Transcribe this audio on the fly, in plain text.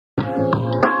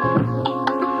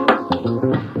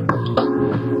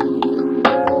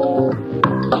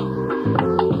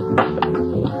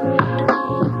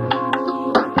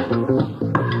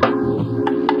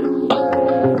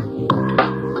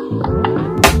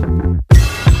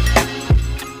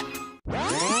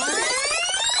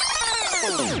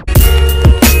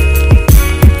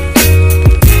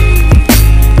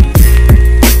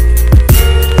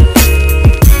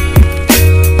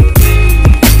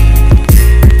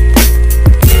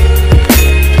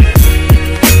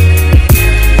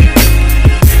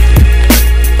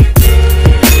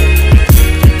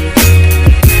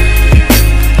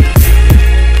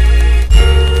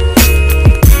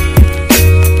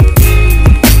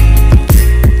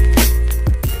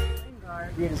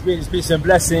Greetings, peace, and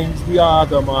blessings. We are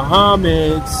the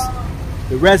Mohammeds,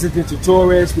 the residential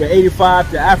tourists. We're 85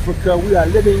 to Africa. We are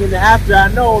living in the after.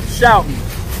 I know I'm shouting.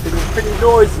 It's pretty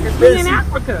noisy. We in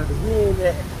Africa.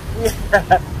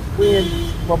 We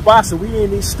in Mombasa. We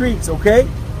in these streets, okay?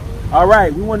 All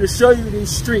right, we want to show you these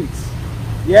streets.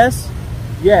 Yes?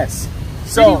 Yes.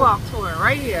 So, city walk tour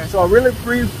right here. So a really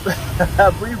brief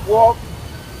walk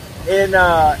in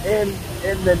the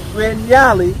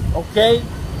Nyali, okay?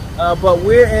 But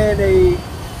we're in a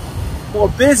more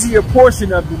busier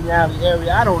portion of the Nyali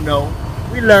area. I don't know.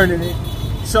 We're learning it.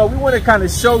 So we want to kind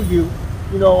of show you,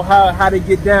 you know, how to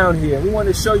get down here. We want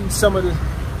to show you some of the,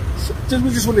 we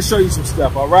just want to show you some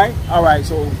stuff, all right? All right,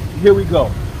 so here we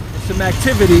go. Some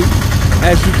activity,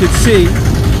 as you can see,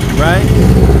 right?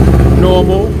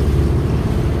 Normal.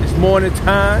 It's morning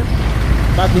time.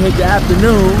 About to hit the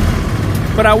afternoon.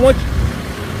 But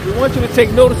we want you to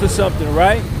take notice of something,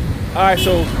 right? All right,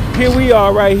 so here we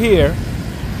are right here.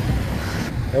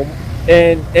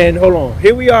 And hold on.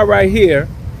 Here we are right here,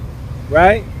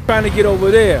 right? Trying to get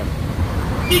over there.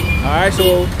 All right,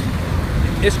 so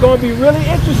it's going to be really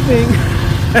interesting.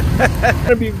 It's going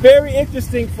to be very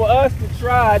interesting for us to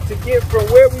try to get from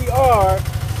where we are,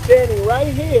 standing right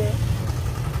here,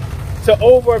 to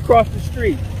over across the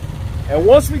street. And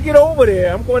once we get over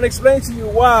there, I'm going to explain to you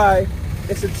why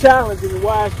it's a challenge and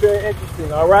why it's very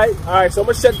interesting, all right? All right, so I'm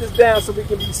going to shut this down so we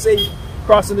can be safe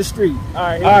crossing the street.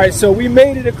 All right, so we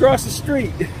made it across the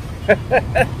street.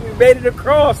 We made it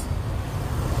across.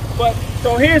 But,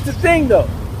 so here's the thing, though.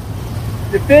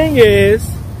 The thing is,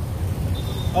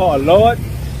 oh, Lord.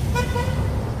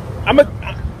 I'm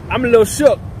a little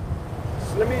shook.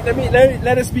 So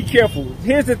let us be careful.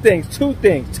 Here's the thing, two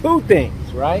things,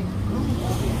 right?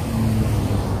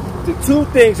 The two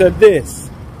things are this.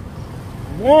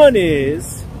 One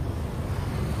is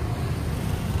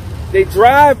they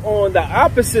drive on the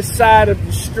opposite side of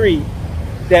the street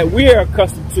that we're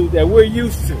accustomed to, that we're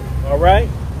used to, all right?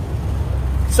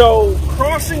 So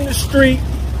crossing the street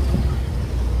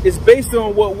is based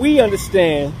on what we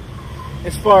understand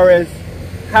as far as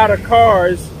how the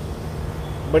cars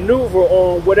maneuver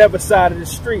on whatever side of the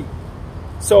street.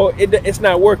 So it's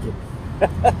not working.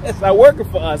 It's not working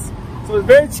for us. So it's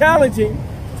very challenging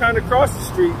trying to cross the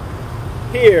street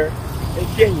here in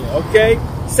Kenya, okay?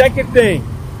 Second thing,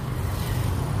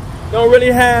 don't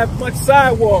really have much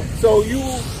sidewalk. So you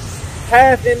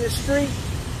half in the street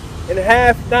and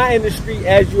half not in the street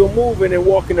as you're moving and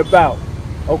walking about,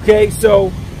 okay?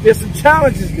 So there's some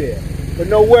challenges there, but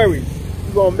no worries,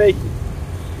 you're gonna make it,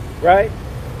 right?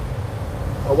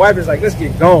 My wife is like, let's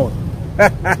get going.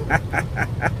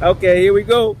 Okay, here we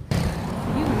go.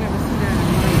 You would never see that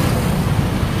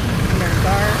in that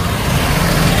car.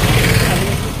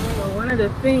 So one of the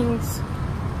things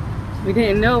we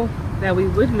didn't know that we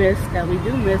would miss, that we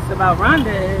do miss about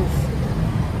Rwanda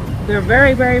is they're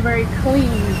very, very, very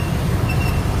clean.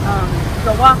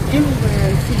 To walk anywhere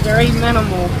and see very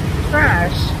minimal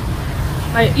trash.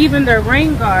 Like even their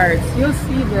rain guards, you'll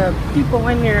see the people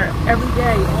in there every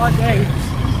day, all day,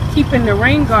 keeping the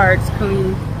rain guards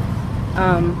clean.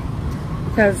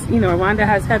 Because, you know, Rwanda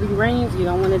has heavy rains, you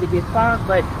don't want it to get clogged,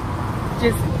 but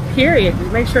just period,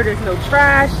 just make sure there's no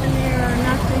trash in there or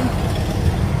nothing.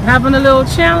 Having a little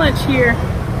challenge here,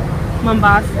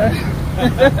 Mombasa.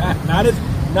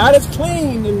 not as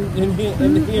clean in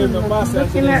here in Mombasa.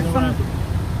 Looking at some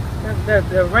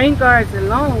the rain guards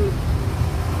alone,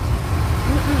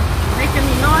 making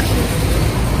me nauseous.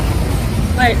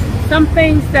 But some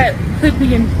things that could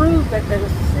be improved, that the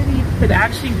city could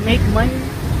actually make money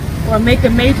or make a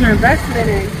major investment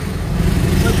in,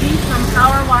 would be some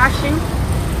power washing,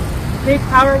 big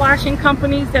power washing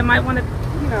companies that might want to,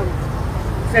 you know,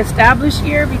 establish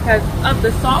here because of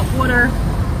the salt water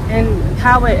and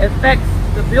how it affects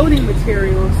the building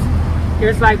materials.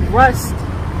 There's like rust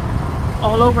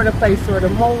all over the place, or the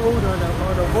mold, or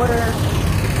the water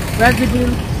residue.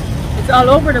 It's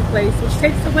all over the place, which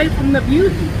takes away from the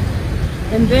beauty.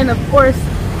 And then, of course,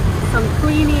 some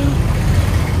cleaning.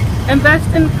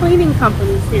 Invest in cleaning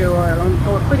companies here, or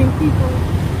putting people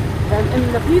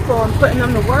and the people and putting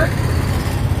them to work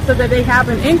so that they have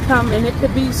an income, and it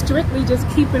could be strictly just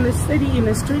keeping the city and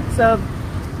the streets of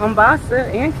Mombasa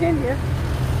and Kenya.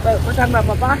 But we're talking about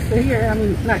Mombasa here. I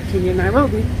mean, not Kenya,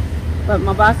 Nairobi, but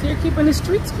Mombasa, you're keeping the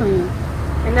streets clean,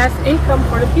 and that's income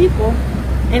for the people,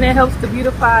 and it helps to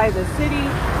beautify the city,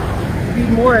 be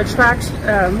more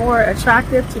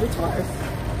attractive to the tourists,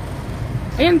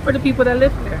 and for the people that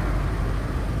live there,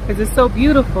 because it's so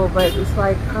beautiful. But it's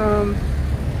like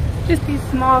just these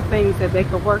small things that they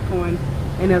could work on,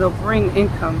 and it'll bring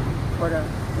income for the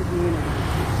community.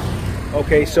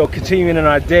 Okay, so continuing in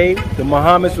our day, the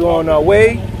Bahamas, we're on our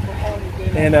way,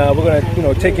 and we're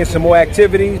gonna, take in some more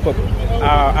activities. But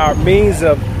our means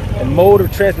of and mode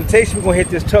of transportation, we're gonna hit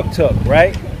this tuk-tuk,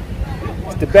 right?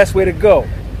 It's the best way to go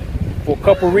for a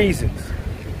couple reasons: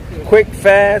 quick,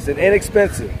 fast, and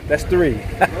inexpensive. That's 3.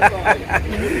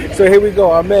 So here we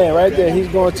go, our man right there. He's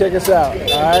gonna check us out.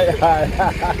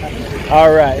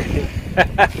 All right.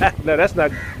 No, that's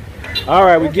not. All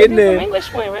right, we're getting in.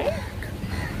 English way, right?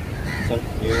 So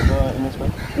you're going in this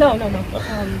way? No.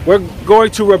 We're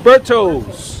going to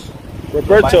Roberto's.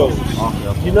 Roberto's.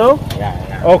 Okay. You know?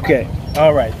 Yeah. Okay.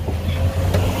 All right.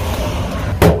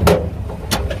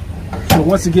 So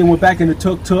once again, we're back in the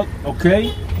tuk-tuk,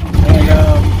 okay? And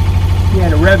we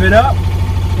had to rev it up.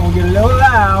 It's gonna get a little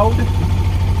loud,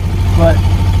 but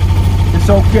it's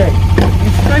okay.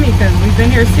 It's funny because we've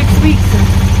been here 6 weeks and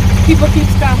people keep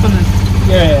stopping us.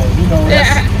 Yeah,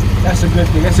 that's a good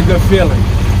thing. That's a good feeling.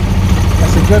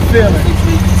 That's a good feeling. 6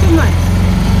 weeks is too much.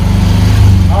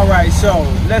 All right, so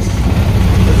let's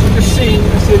see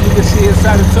if you can see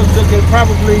inside the tuk-tuk. It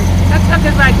probably That tuk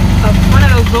is like one of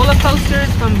those roller coasters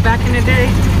from back in the day.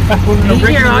 And you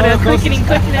hear all that clicking,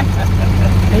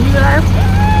 and you like,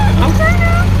 okay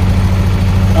now.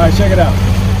 All right, check it out.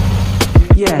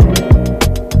 Yeah.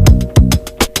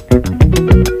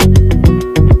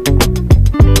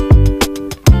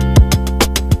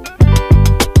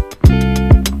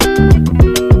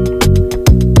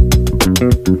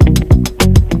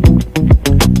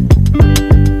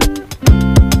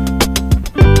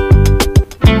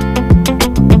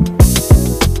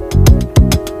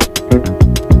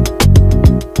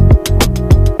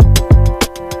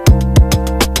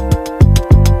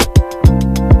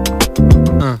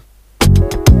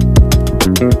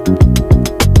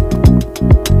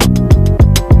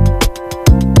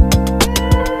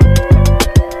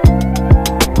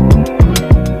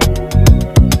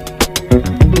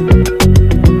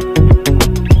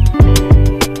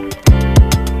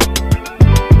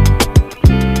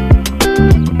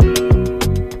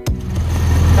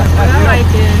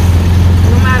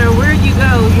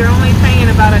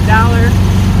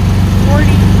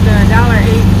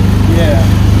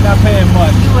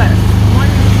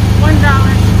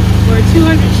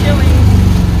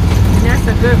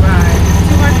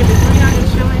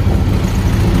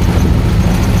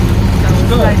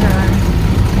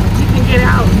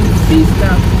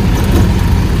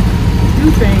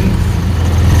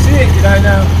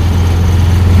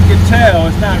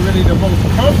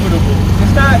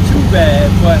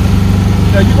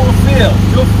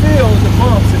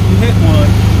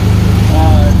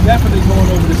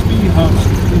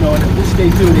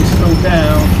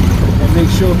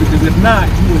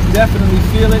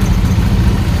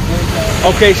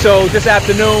 Okay, so this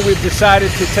afternoon we've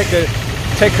decided to take a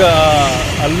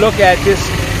look at this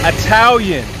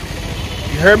Italian.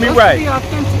 You heard me right.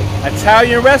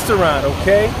 Italian restaurant,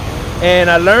 okay? And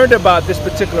I learned about this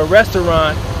particular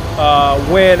restaurant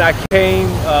when I came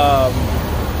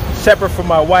separate from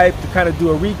my wife to kind of do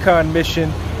a recon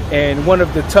mission, and one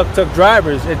of the tuk-tuk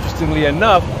drivers, interestingly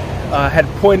enough, had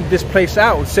pointed this place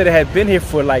out and said it had been here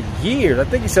for like years. I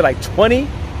think he said like 20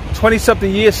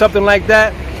 something years, something like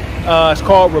that. It's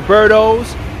called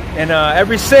Roberto's, and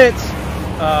ever since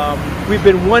we've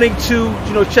been wanting to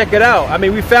check it out. I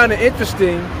mean, we found it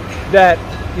interesting that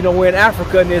we're in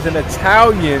Africa and there's an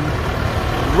Italian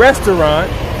restaurant,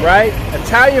 right?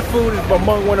 Italian food is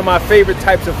among one of my favorite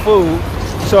types of food,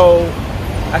 so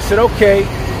I said, okay,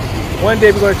 one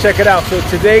day we're going to check it out. So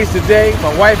today's the day.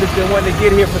 My wife has been wanting to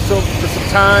get here for some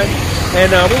time,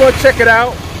 and we're going to check it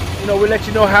out. We'll let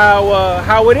you know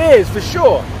how it is for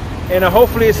sure. And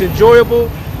hopefully it's enjoyable.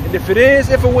 And if it is,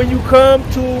 if and when you come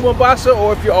to Mombasa,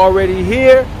 or if you're already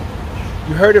here,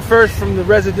 you heard it first from the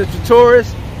residential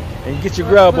tourist, and you get your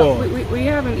grub on. We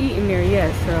haven't eaten there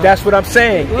yet, so that's what I'm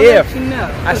saying. We'll if let you know.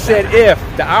 I said if,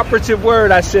 the operative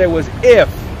word I said was if,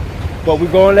 but we're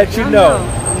gonna let you know.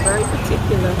 I'm very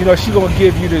particular. She's gonna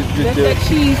give you the that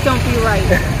cheese don't be right.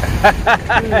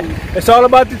 It's all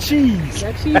about the cheese.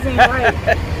 That cheese ain't right.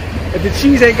 If the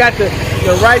cheese ain't got the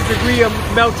right degree of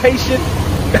meltation,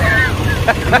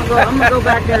 I'm gonna go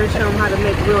back there and show them how to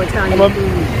make real Italian food.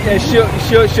 And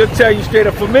she'll tell you straight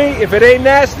up. For me, if it ain't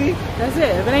nasty, that's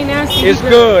it. If it ain't nasty, it's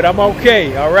good. I'm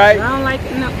okay. All right. I don't like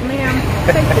it. No, ma'am.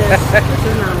 Take this. This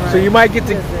is not right. So you might get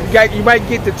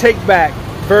the take back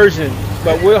version,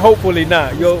 but we'll hopefully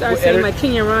not. You'll start saying my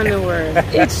Kinyarwanda word.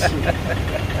 Itchy.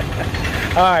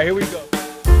 All right, here we go.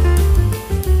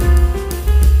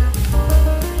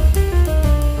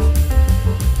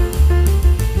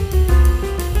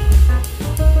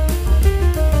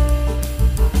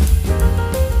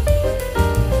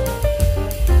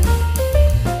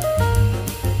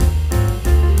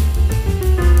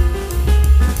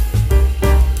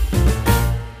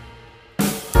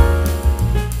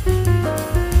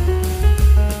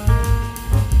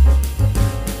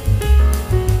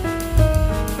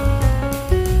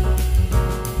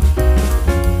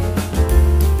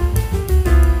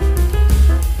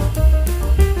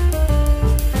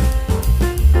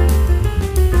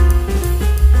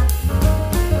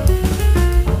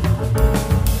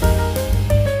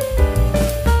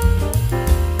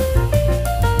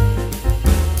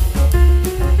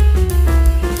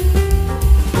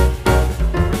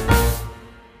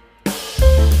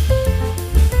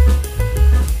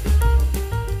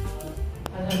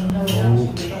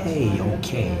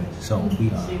 Okay, so we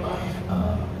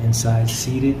are inside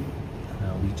seated.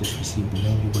 We just received the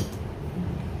menu, but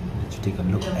let you take a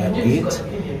look at it. You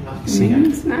see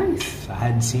It's nice. So I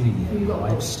hadn't seen it yet. My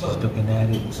wife's just looking at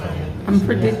it. So I'm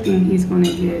predicting he's going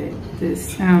to get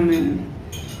this salmon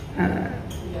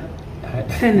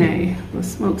penne with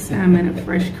smoked salmon and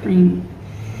fresh cream.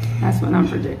 That's what I'm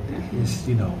predicting. It's,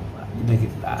 you know,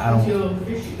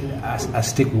 I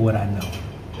stick with what I know.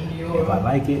 If I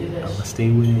like it, I'm gonna stay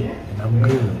with it, and I'm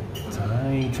good. So I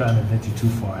ain't trying to venture too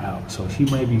far out. So she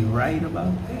might be right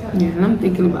about that. Yeah, and I'm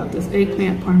thinking about this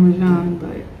eggplant parmesan,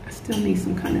 but I still need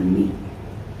some kind of meat.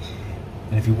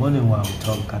 And if you're wondering why we're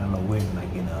talking kind of we're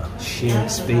like in a shared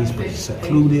space, but it's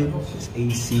secluded, it's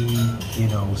AC, you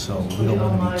know, so we don't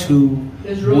want to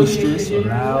be too boisterous or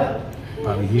loud.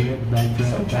 Probably hear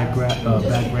the background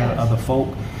other folk,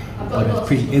 but it's a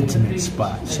pretty intimate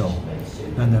spot. So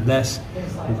nonetheless,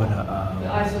 we're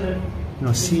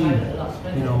gonna see,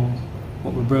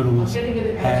 what Roberto's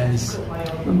has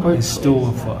in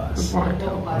store for us.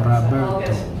 Roberto.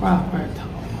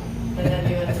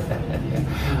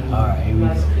 All right, here we go.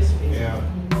 Yeah.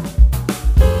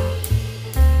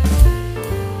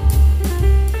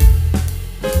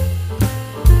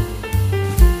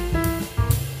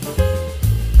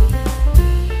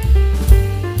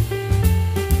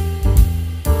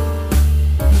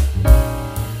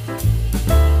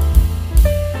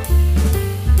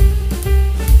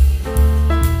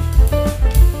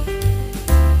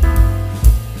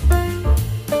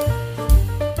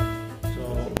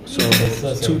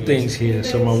 Two things here.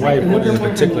 So my wife wanted a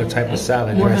particular type of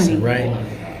salad dressing, right?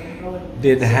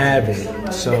 Didn't have it.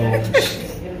 So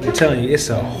I'm telling you, it's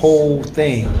a whole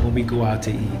thing when we go out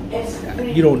to eat.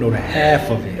 You don't know the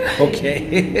half of it,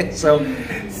 okay? so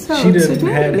she didn't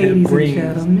have to bring.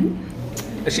 I'm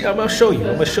gonna show you.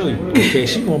 Okay,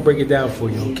 she's gonna break it down for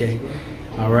you, okay?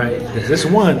 All right. That's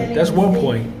one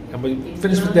point. I'm gonna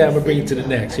finish with that. I'm gonna bring you to the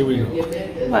next. Here we go.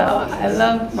 Well, I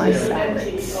love my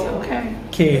salads, okay?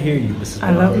 Can't hear you, Mrs.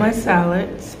 I love my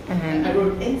salads, and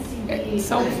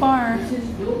so far,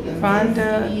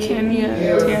 Rwanda, Kenya,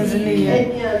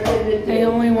 Tanzania, they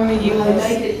only want to use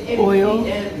oil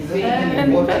and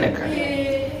vinegar.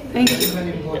 Thank you.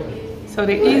 So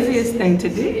the easiest thing to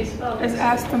do is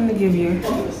ask them to give you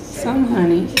some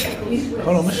honey.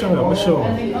 Hold on, I'm gonna show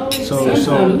them. So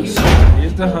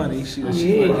here's the honey. She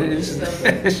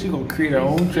gonna create her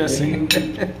own dressing.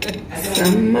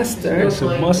 Some mustard.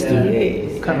 Some mustard. Yeah.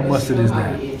 What kind of mustard is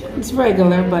that? It's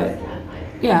regular, but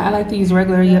yeah, I like to use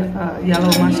regular yellow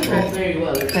mustard.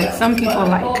 Like some people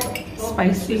like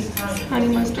spicy honey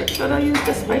mustard, so they'll use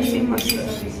the spicy mustard.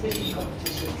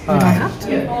 Alright, so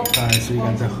you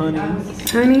got the honey,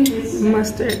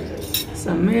 mustard,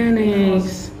 some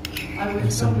mayonnaise,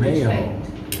 and some mayo.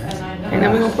 And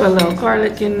then we're gonna put a little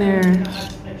garlic in there,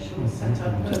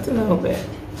 just a little bit.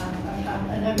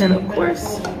 And of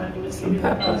course, some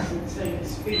pepper.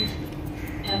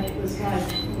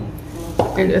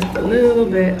 And just a little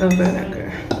bit of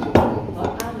vinegar.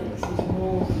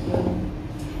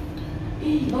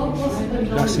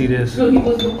 Y'all see this?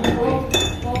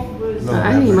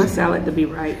 I need my salad to be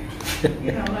right. Oh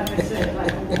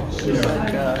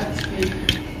my God.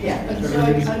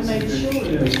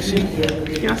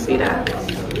 Y'all see that?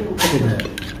 Look at that.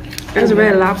 There's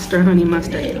Red Lobster honey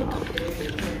mustard.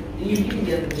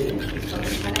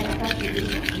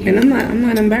 And I'm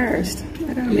not embarrassed.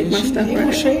 I gotta make my stuff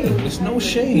right. It's no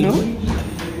shame. No?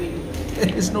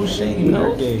 It's no shame.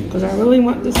 No, because I really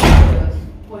want this salad.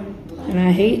 And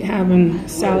I hate having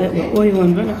salad with oil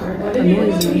and vinegar. That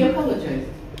annoys me.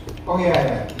 Oh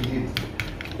yeah.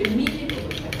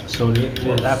 So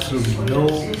there's absolutely no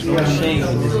shame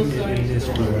in this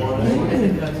world.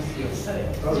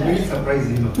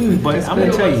 But I'm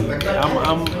gonna tell you,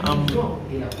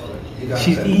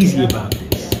 she's easy about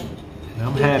this. And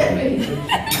I'm happy.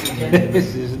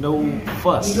 There's no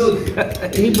fuss.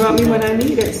 He brought me what I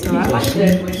needed, so I like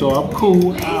it. So I'm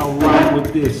cool. I'll ride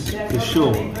with this for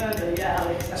sure.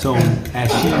 So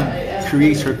as she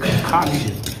creates her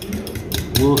concoction,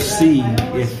 we'll see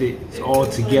if it's all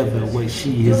together what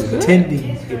she is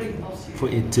intending for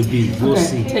it to be. We'll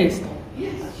see. Taste.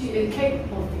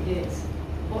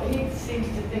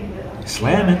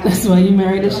 Slamming. That's why you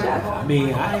married a chef. I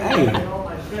mean,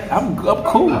 I'm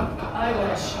cool.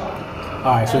 All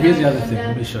right, so here's the other thing.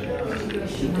 Let me show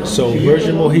you. So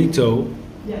virgin mojito,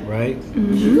 right?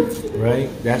 Mm-hmm. Right.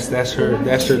 That's her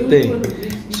thing.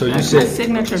 So you said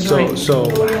signature drink. So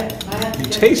you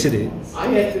tasted it.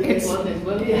 It's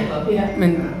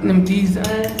Mdiza.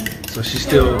 So she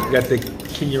still got the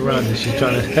Kinyaranda. She's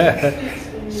trying to.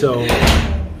 So.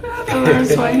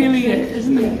 Swahili is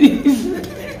Mdiza.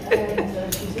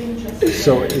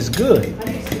 So it's good.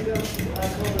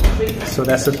 So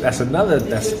that's a plus.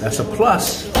 That's a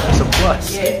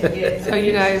plus. So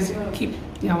you guys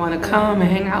y'all want to come and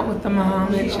hang out with the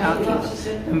mom, and y'all keep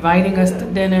inviting us to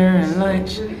dinner and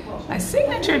lunch. My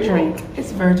signature drink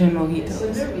is virgin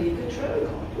mojitos.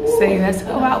 Say let's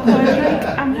go out for a drink.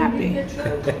 I'm happy.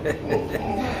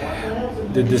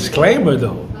 The disclaimer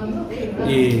though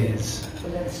is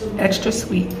Extra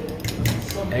sweet.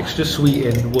 extra sweet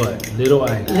and what? Little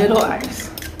ice. Little ice.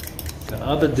 The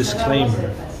other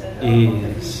disclaimer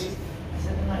is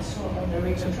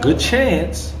it's a good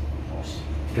chance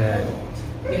that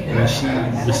when she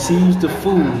receives the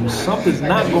food, something's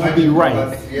not going to be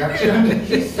right. She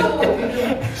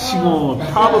going to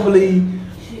probably,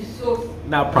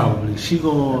 not probably, she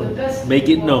going to make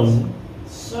it known.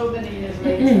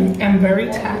 I'm very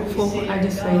tactful. I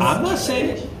just say. I'm not saying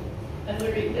it.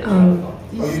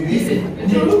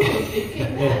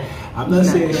 I'm not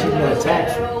saying she's not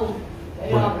tactful.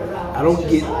 But I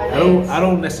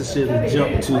don't necessarily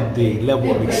jump to the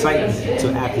level of excitement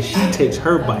until after she takes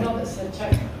her bite.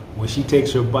 When she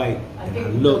takes her bite and I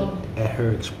look at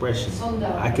her expression,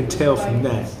 I can tell from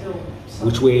that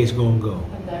which way it's gonna go.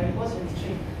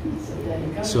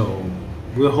 So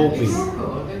we're hoping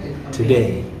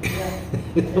today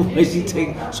when she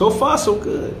take, so far so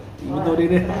good. Even though they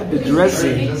didn't have the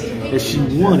dressing that she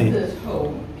wanted,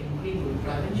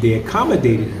 they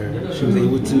accommodated her. She was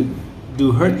able to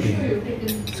do her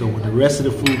thing. So when the rest of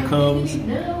the food comes,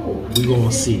 we're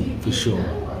gonna see for sure.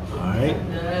 Alright?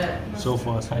 So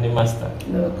far, Honey mustard.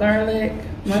 Little garlic,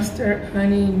 mustard,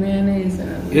 honey, mayonnaise,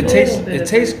 and it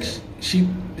tastes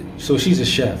so she's a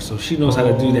chef, so she knows how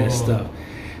to do that stuff.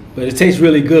 But it tastes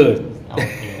really good.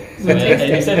 Okay. So I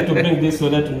decided to bring this so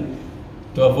that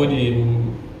to avoid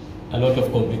a lot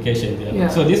of complications there. Yeah.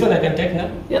 So this one I can take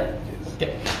now? Yep.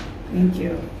 Okay. Thank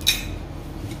you.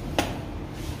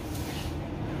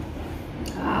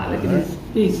 Ah, look at this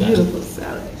big, beautiful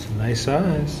salad. It's a nice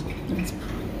size. It's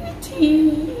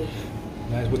pretty.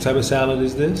 Nice. What type of salad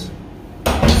is this?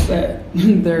 It's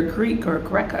their Greek or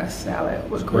Greca salad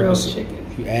with grilled chicken.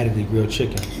 You added the grilled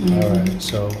chicken. All right.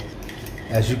 So,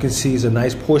 as you can see, it's a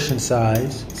nice portion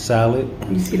size salad.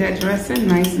 You see that dressing?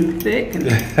 Nice and thick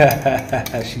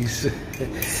and She's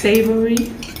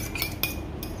savory.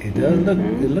 It does look.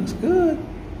 It looks good.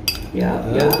 Yeah.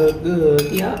 It does look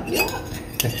good. Yeah.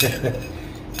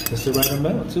 That's the right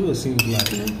amount too. It seems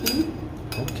like.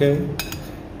 Okay.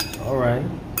 All right.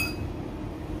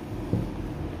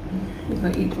 We're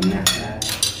gonna eat from that side.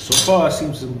 So far, it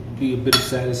seems to be a bit of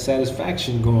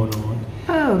satisfaction going on.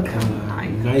 Oh, come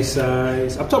on. Nice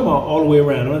size. I'm talking about all the way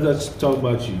around. I'm not just talking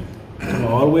about you. I'm talking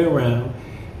about all the way around.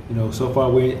 You know, so far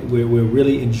we're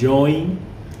really enjoying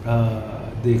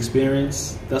the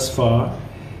experience thus far,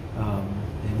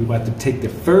 and we're about to take the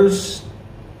first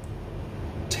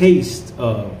taste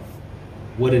of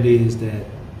what it is that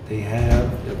they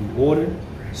have that we ordered.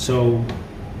 So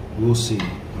we'll see.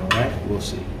 All right, we'll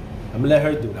see. I'm gonna let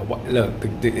her do it. Now, look,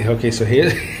 okay. So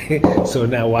here, so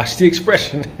now watch the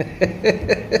expression.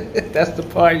 That's the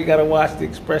part you gotta watch the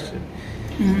expression.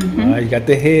 You got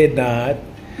the head nod.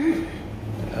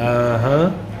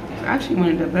 It's actually one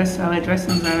of the best salad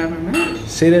dressings I've ever made.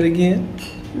 Say that again.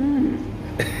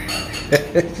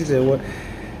 She said, "What?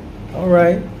 All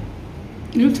right."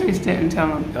 You taste it and tell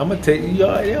them. I'm gonna take you.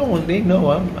 They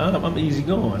know I'm easy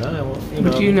going.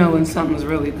 But you know when something's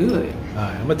really good. All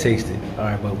right, I'm gonna taste it. All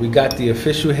right, but we got the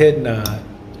official head nod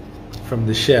from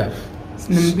the chef. It's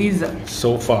Mombasa.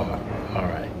 So far, all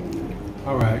right.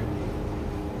 All right.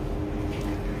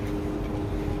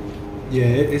 Yeah,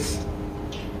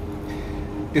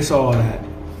 it's all that.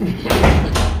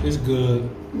 It's good.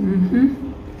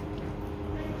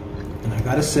 And I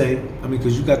gotta say, I mean,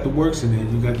 because you got the works in there.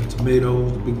 You got the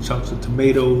tomatoes, the big chunks of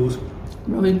tomatoes.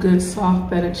 Really good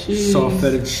soft feta cheese. Soft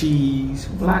feta cheese.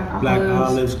 Black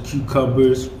olives,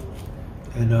 cucumbers.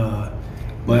 And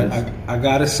but I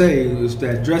gotta say, it's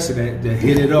that dressing that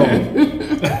hit it all.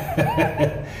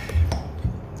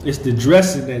 It's the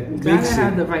dressing that You makes gotta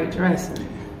have it. the right dressing.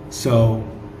 So,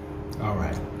 all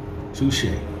right, touche.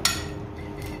 All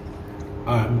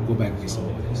right, I'm gonna go back and get some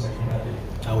of this.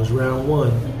 I was round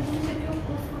one.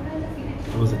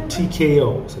 It was a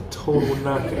TKO. It's a total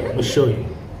knockout. I'm gonna show you.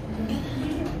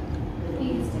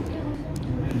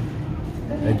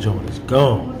 That joint is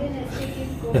gone.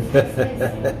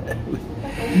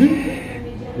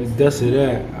 We dusted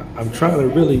that. I'm trying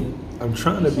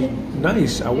to be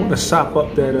nice. I want to sop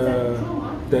up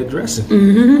that dressing.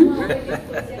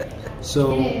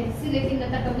 So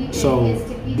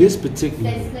this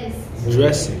particular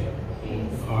dressing,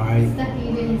 all right,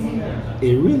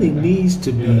 it really needs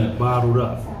to be bottled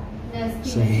up.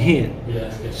 It's a hint.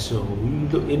 So you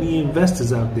look, any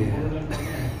investors out there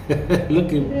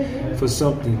looking for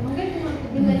something.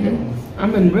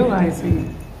 I've been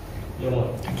realizing,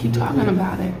 I keep talking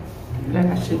about it, that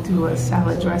I should do a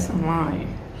salad dressing line.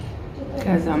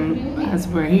 Because as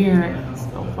we're here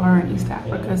so far in East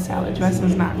Africa, salad dressing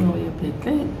is not really a big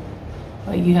thing.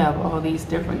 But you have all these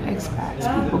different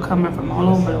expats, people coming from all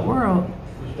over the world.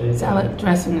 Salad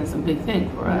dressing is a big thing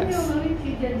for us. So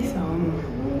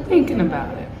I'm thinking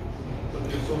about it.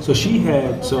 So she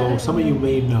had, so some of you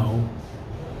may know,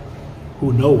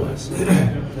 who know us,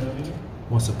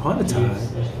 once upon a time,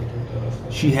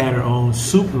 she had her own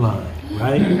soup line,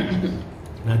 right?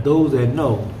 Now those that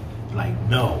know, like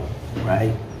know,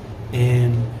 right?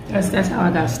 And That's how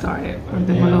I got started. With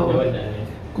the little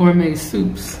gourmet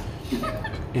soups.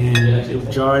 And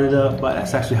it jarred it up, but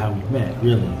that's actually how we met,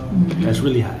 really. That's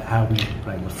really how we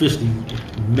like officially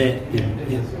met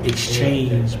and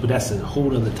exchanged, but that's a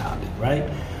whole other topic, right?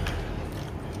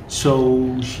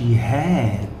 So she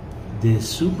had this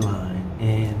soup line,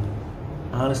 and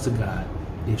honest to God,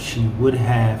 if she would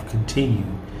have continued,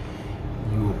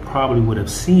 you probably would have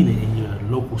seen it in your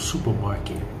local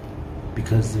supermarket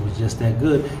because it was just that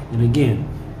good. And again,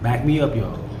 back me up,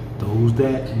 y'all. Those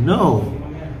that know,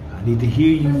 I need to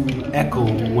hear you echo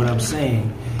what I'm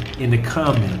saying in the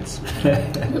comments.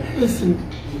 Listen,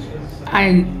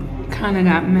 I kind of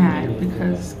got mad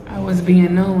because I was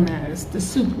being known as the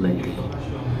soup lady.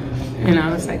 And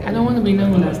I was like, I don't want to be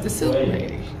known as the soup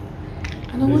lady.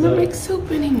 I don't want to make soup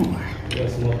anymore.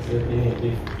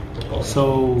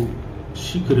 So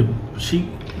she could have, she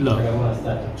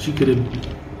could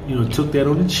have, took that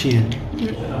on the chin.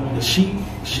 She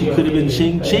could have been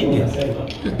chinging.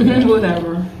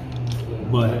 Whatever.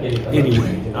 But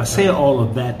anyway, I say all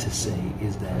of that to say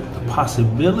is that the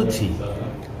possibility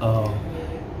of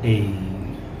a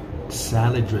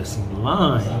salad dressing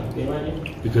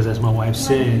line, because as my wife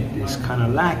said, it's kind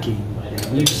of lacking.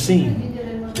 And we've seen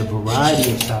the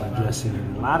variety of salad dressing,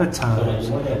 and a lot of times,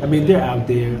 I mean, they're out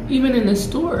there. Even in the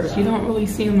stores, you don't really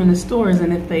see them in the stores,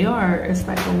 and if they are, it's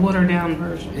like a watered down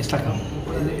version. It's like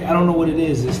I don't know what it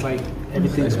is. It's like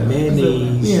everything's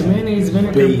mayonnaise. Yeah, mayonnaise,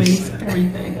 vinegar based,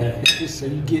 everything. So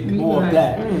you get more of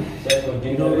that.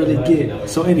 You don't really get.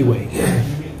 So anyway,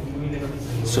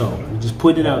 so we just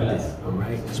put it out there. All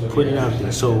right, just put it out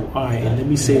there. So all right, and let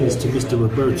me say this to Mr.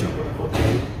 Roberto.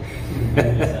 Okay.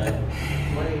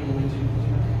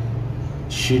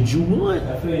 Should you want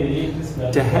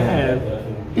to have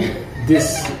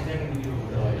this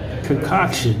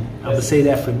concoction, I'm gonna say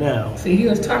that for now. See, he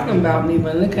was talking about me,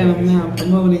 but look at him now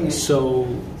promoting it. So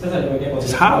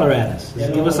just holler at us.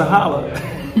 Just give us a holler.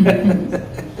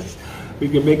 We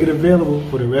can make it available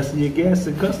for the rest of your guests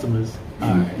and customers.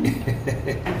 All right.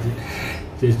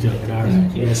 Just joking. All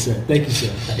right. Yes, sir. Thank you,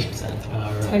 sir.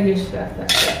 All right. Tell your chef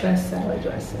that's the best salad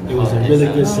dressing. It was a really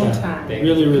good salad.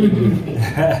 Really, really good.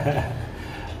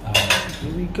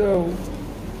 Here we go.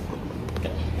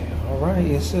 All right,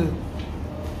 yes sir.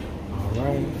 All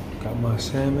right, got my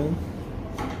salmon.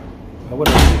 What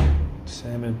is it?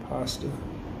 Salmon pasta,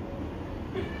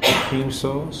 cream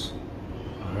sauce.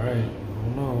 All right, I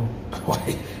don't know.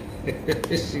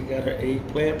 Wait, she got her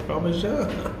eggplant parmesan.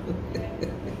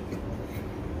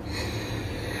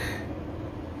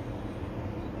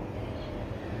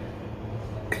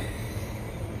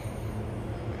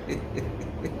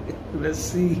 Let's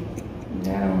see.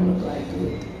 That don't look like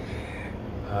it.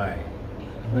 All right.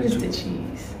 Where's the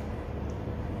cheese?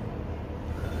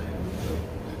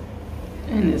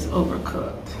 And it's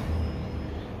overcooked.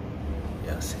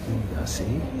 Yeah, I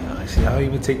see. I don't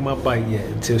even take my bite yet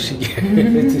until she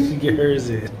get hers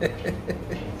in.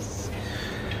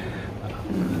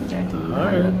 All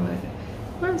right.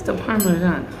 Where's the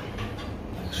parmesan?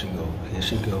 Here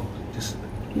she go. Just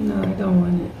no, I don't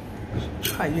want it.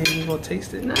 try. You ain't even gonna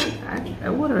taste it. No, I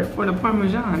ordered it for the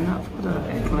parmesan, not for the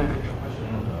eggplant.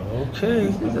 Okay.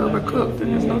 It's overcooked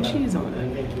and there's no cheese on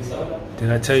it.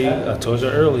 Did I tell you? I told you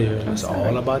earlier. It's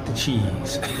all about the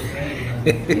cheese.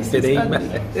 If it ain't,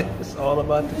 it's all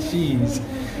about the cheese.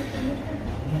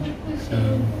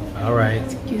 All right.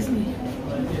 Excuse me.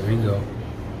 Here we go.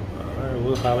 All right.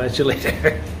 We'll holler at you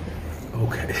later.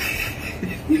 Okay.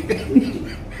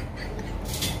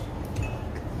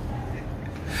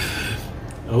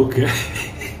 Okay.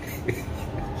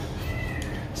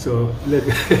 So look.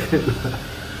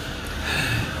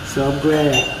 So I'm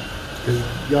glad because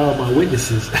y'all are my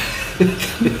witnesses.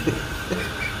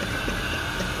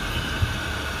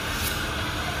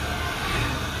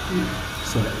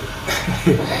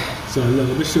 So look,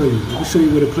 let me show you. Let me show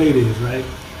you where the plate is, right?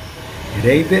 It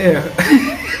ain't there.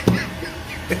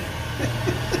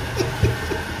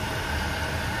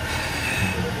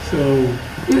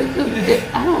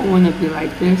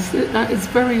 like this. It's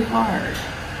very hard.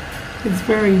 It's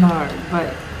very hard,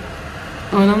 but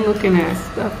when I'm looking at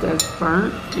stuff that's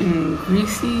burnt and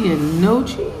greasy and no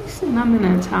cheese, and I'm in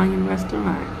an Italian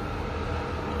restaurant,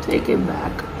 take it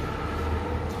back.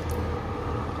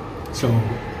 So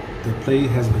the plate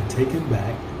has been taken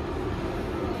back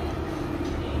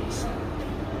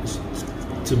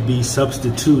to be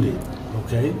substituted,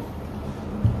 okay?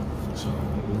 So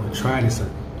I'm gonna try this a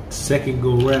second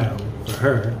go round for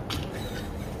her.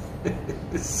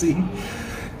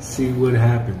 see what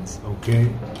happens, okay?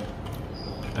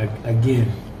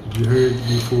 Again, you heard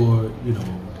before, you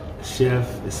know, chef,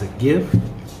 it's a gift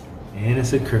and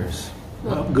it's a curse.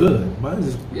 I'm good. Mine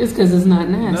is. It's because it's not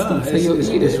nasty, No, so you'll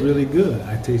eat it's it. really good.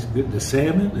 I taste good. The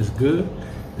salmon is good.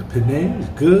 The penne is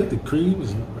good. The cream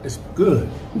is good.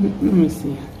 Let me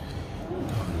see.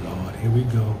 Oh Lord, here we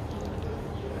go.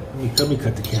 Let me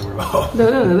cut the camera off. No,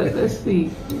 let's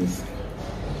see.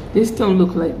 This don't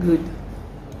look like good.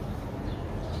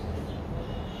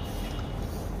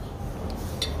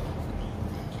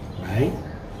 Right?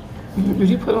 Did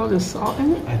you put all this salt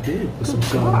in it? I did put some Good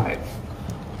salt. God.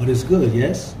 But it's good,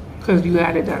 yes? Because you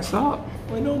added that salt.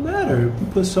 Well, it don't matter. You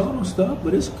put salt on stuff,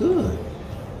 but it's good.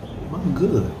 I'm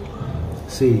good.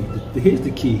 See, here's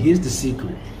the key. Here's the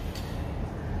secret.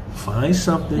 Find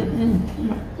something.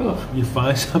 You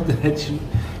find something that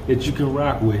you can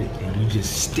rock with, and you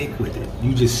just stick with it.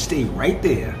 You just stay right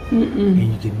there,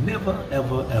 and you can never,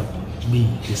 ever, ever be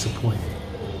disappointed.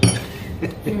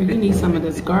 Here, you need some of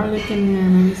this garlic in there,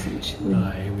 maybe some chili. All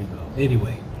right, here we go.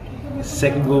 Anyway,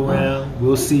 second go round,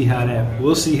 we'll see how that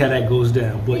goes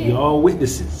down. But you're all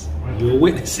witnesses. You're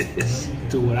witnesses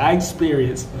to what I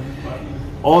experience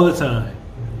all the time.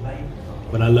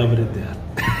 But I love it at that.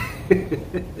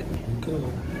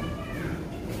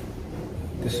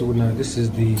 This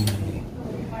is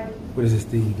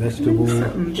the vegetable.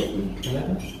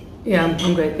 Yeah,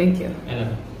 I'm good, thank you.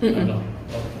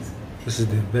 This is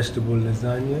the vegetable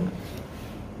lasagna.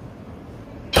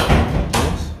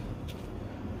 Yes.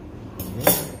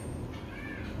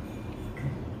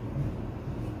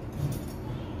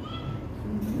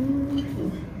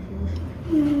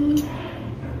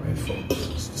 All right, folks.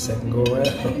 It's the second go around.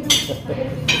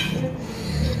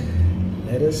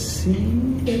 Let us see.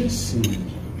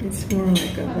 It's more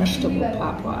like a vegetable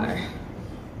pot pie.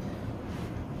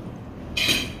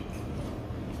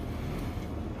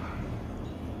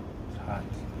 Hot.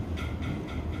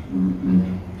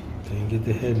 Can't get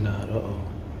the head nod. Uh-oh.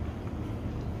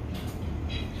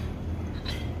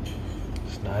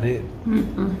 It's not it.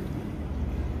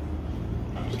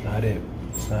 It's not it.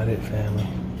 It's not it, family.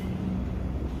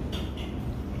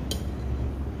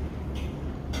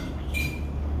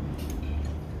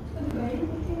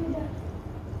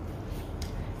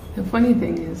 The funny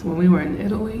thing is, when we were in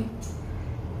Italy,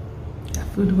 that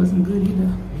food wasn't good either.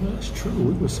 Well, that's true.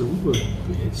 We were a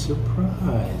bit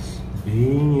surprised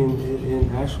being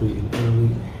in Italy.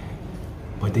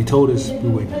 But they told us we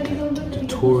were in the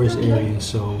tourist area,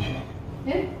 so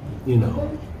you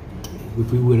know,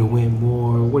 if we would have went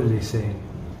more, what did they say?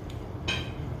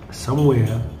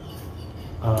 Somewhere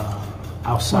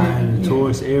outside of the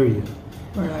tourist area,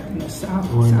 Or like in the south,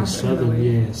 or in the South southern,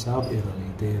 Italy. South Italy,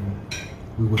 then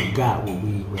we would have got what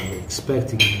we were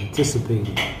expecting and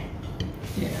anticipating.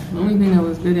 Yeah, the only thing that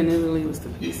was good in Italy was the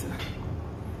pizza.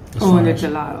 As Oh, far and the as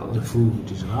gelato. The food,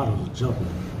 the gelato was jumping.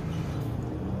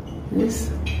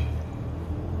 This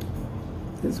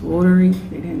watery.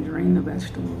 They didn't drain the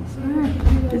vegetables.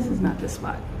 This is not the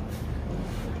spot.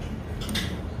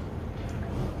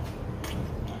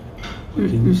 What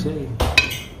can you say?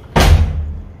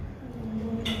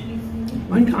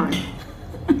 One time.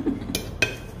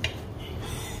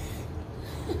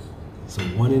 It's a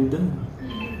one and done.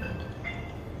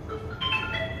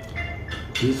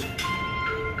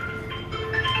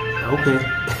 Okay.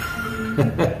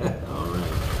 All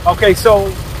right. Okay, so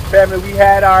family, we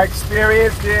had our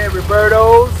experience there at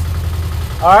Roberto's.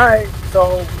 All right,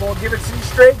 so we're gonna give it to you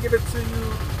straight, give it to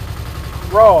you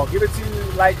raw, give it to you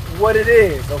like what it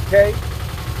is. Okay.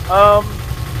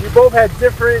 We both had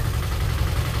different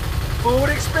food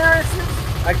experiences.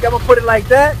 I'm gonna put it like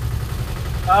that.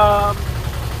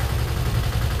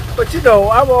 But you know,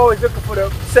 I'm always looking for the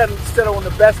settle on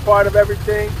the best part of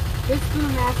everything. This food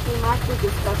nasty. My food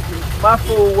disgusting. My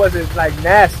food wasn't like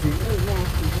nasty. It was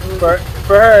nasty.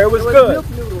 For her, it was good. Milk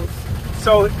noodles.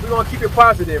 So we're gonna keep it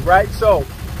positive, right? So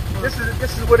this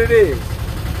is what it is.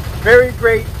 Very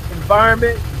great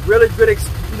environment, really good,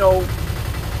 you know,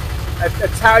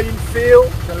 Italian feel,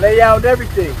 the layout and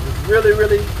everything. It's really,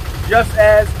 really just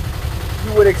as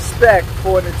you would expect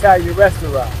for an Italian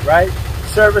restaurant, right?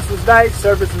 Service was nice,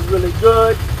 service was really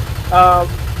good.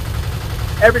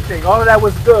 everything, all of that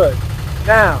was good.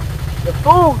 Now, the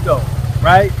food though,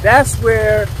 right? That's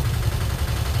where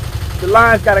the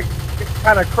lines got to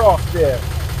kind of cross there,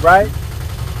 right?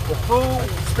 The food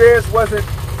experience wasn't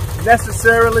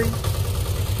necessarily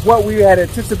what we had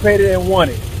anticipated and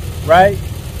wanted, right?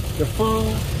 The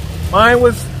food, mine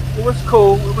was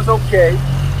cool, it was okay.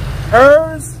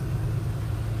 Hers,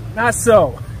 not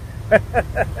so.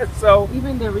 So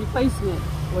even the replacement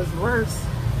was worse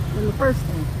than the first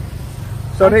thing.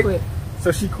 So I quit.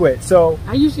 So she quit. So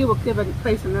I usually will give a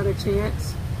place another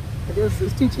chance, but there's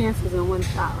 2 chances in one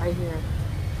shot right here.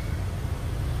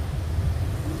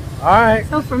 all right.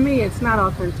 So for me, it's not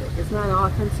authentic. It's not an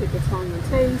authentic Italian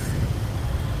taste.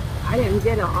 I didn't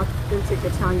get an authentic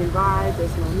Italian vibe.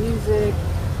 There's no music.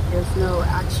 There's no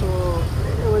actual.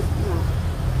 It was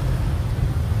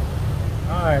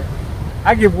All right.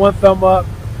 I give 1 thumb up.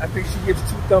 I think she gives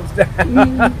 2 thumbs down.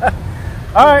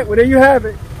 All right. Well, there you have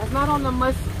it. That's not on the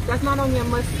must. That's not on your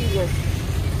must-see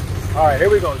list. All right.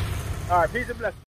 Here we go. All right. Peace and blessings.